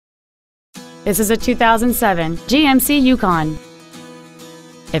This is a 2007 GMC Yukon.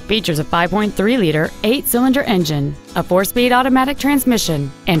 It features a 5.3-liter 8-cylinder engine, a 4-speed automatic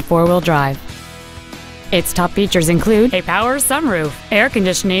transmission, and 4-wheel drive. Its top features include a power sunroof, air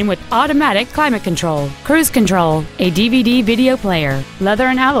conditioning with automatic climate control, cruise control, a DVD video player, leather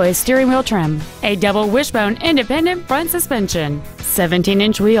and alloy steering wheel trim, a double wishbone independent front suspension,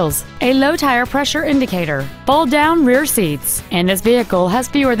 17-inch wheels, a low tire pressure indicator, fold-down rear seats, and this vehicle has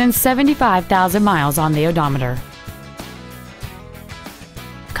fewer than 75,000 miles on the odometer.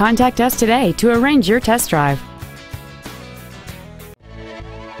 Contact us today to arrange your test drive.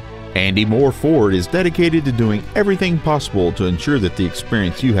 Andy Mohr Ford is dedicated to doing everything possible to ensure that the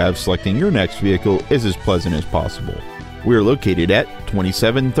experience you have selecting your next vehicle is as pleasant as possible. We are located at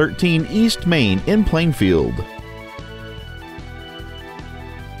 2713 East Main in Plainfield.